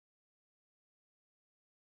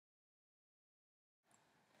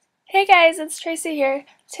Hey guys, it's Tracy here.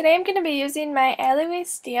 Today I'm going to be using my alleyway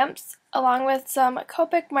stamps along with some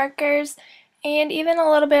Copic markers and even a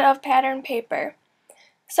little bit of pattern paper.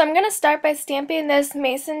 So I'm going to start by stamping this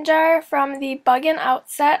mason jar from the Bug and Out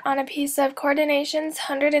set on a piece of Coordinations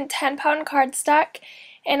 110-pound cardstock,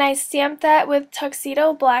 and I stamped that with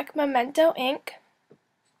Tuxedo Black Memento ink.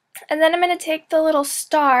 And then I'm going to take the little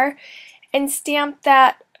star and stamp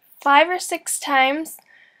that 5 or 6 times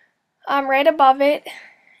right above it.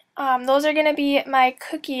 Those are going to be my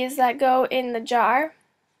cookies that go in the jar.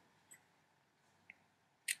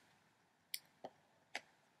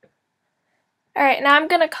 Alright, now I'm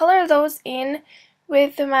going to color those in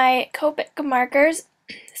with my Copic markers.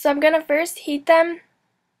 So I'm going to first heat them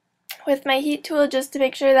with my heat tool just to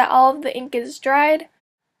make sure that all of the ink is dried.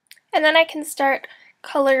 And then I can start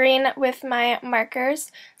coloring with my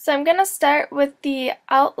markers. So I'm going to start with the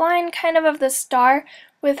outline kind of the star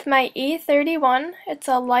with my E31. It's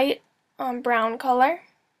a light brown color.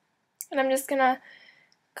 And I'm just going to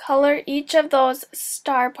color each of those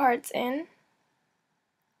star parts in.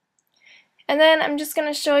 And then I'm just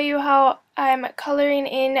going to show you how I'm coloring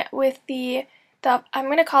in with the I'm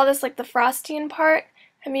going to call this like the frosting part.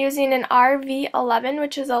 I'm using an RV11,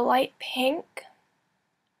 which is a light pink.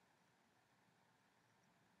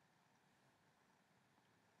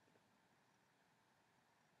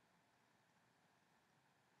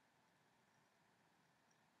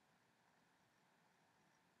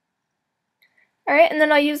 Alright, and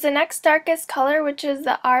then I'll use the next darkest color, which is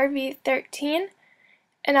the RV13,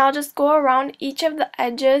 and I'll just go around each of the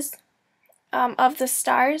edges of the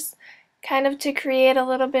stars, kind of to create a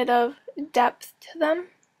little bit of depth to them.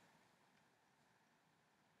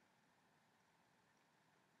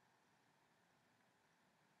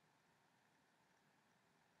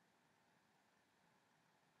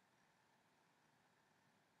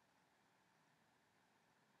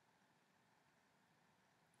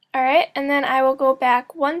 Alright, and then I will go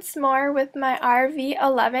back once more with my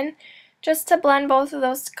RV11 just to blend both of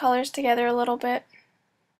those colors together a little bit.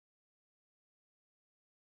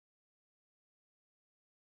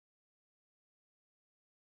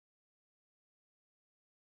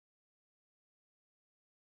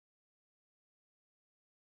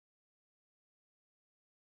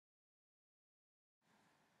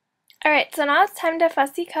 Alright, so now it's time to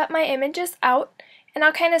fussy cut my images out, and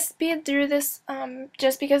I'll kind of speed through this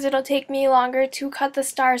just because it'll take me longer to cut the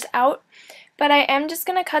stars out. But I am just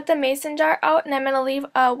going to cut the mason jar out, and I'm going to leave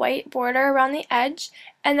a white border around the edge,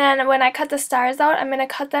 and then when I cut the stars out, I'm going to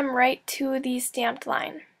cut them right to the stamped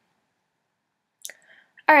line.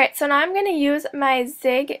 Alright, so now I'm going to use my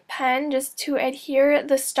Zig pen just to adhere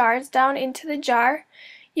the stars down into the jar.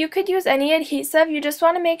 You could use any adhesive, you just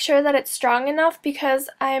want to make sure that it's strong enough because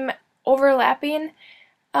I'm overlapping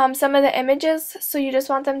some of the images, so you just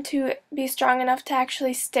want them to be strong enough to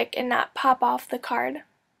actually stick and not pop off the card.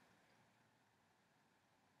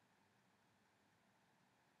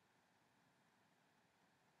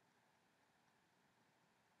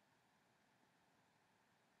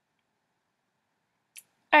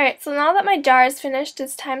 Alright, so now that my jar is finished,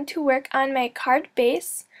 it's time to work on my card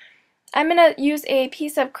base. I'm going to use a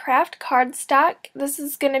piece of craft cardstock. This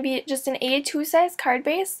is going to be just an A2 size card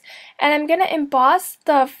base, and I'm going to emboss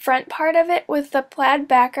the front part of it with the plaid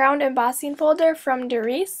background embossing folder from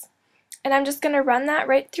Doris, and I'm just going to run that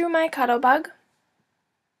right through my Cuttlebug.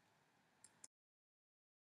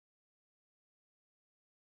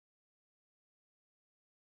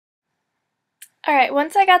 Alright,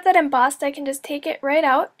 once I got that embossed, I can just take it right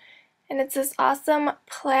out, and it's this awesome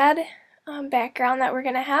plaid background that we're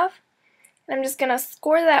going to have. I'm just going to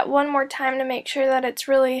score that one more time to make sure that it's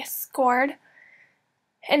really scored.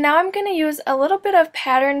 And now I'm going to use a little bit of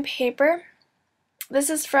pattern paper. This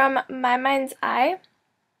is from My Mind's Eye.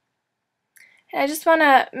 And I just want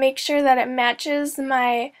to make sure that it matches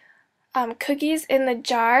my cookies in the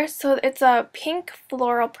jar. So it's a pink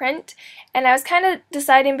floral print. And I was kind of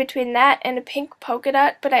deciding between that and a pink polka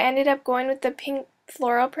dot, but I ended up going with the pink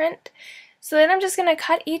floral print. So then I'm just going to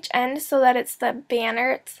cut each end so that it's the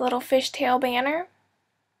banner, it's the little fishtail banner.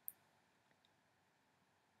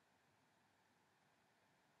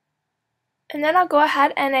 And then I'll go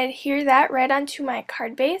ahead and adhere that right onto my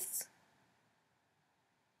card base.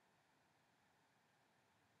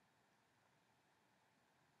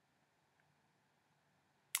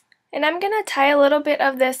 And I'm going to tie a little bit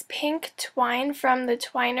of this pink twine from the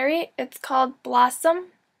Twinery. It's called Blossom.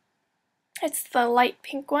 It's the light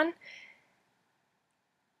pink one.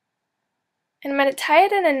 And I'm going to tie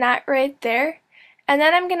it in a knot right there, and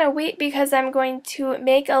then I'm going to wait because I'm going to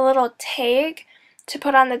make a little tag to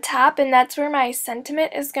put on the top, and that's where my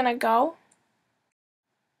sentiment is going to go.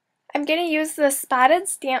 I'm going to use the spotted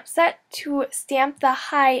stamp set to stamp the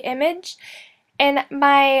high image, and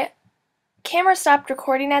my camera stopped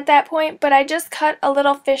recording at that point, but I just cut a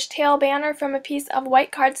little fishtail banner from a piece of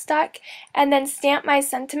white cardstock and then stamped my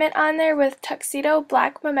sentiment on there with Tuxedo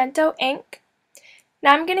Black Memento ink.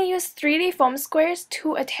 Now I'm going to use 3D foam squares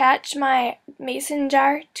to attach my mason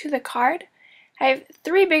jar to the card. I have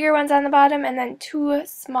 3 bigger ones on the bottom and then 2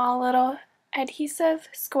 small little adhesive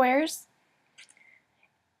squares.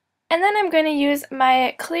 And then I'm going to use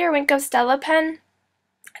my clear Wink of Stella pen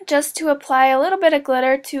just to apply a little bit of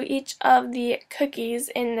glitter to each of the cookies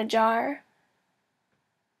in the jar.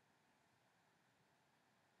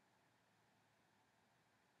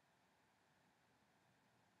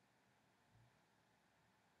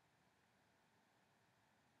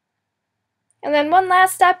 And then one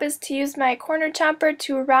last step is to use my corner chomper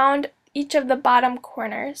to round each of the bottom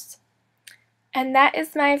corners. And that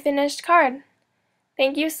is my finished card.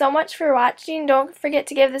 Thank you so much for watching. Don't forget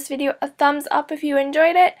to give this video a thumbs up if you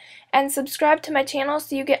enjoyed it, and subscribe to my channel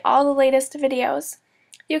so you get all the latest videos.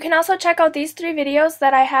 You can also check out these 3 videos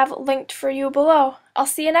that I have linked for you below. I'll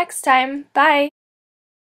see you next time. Bye!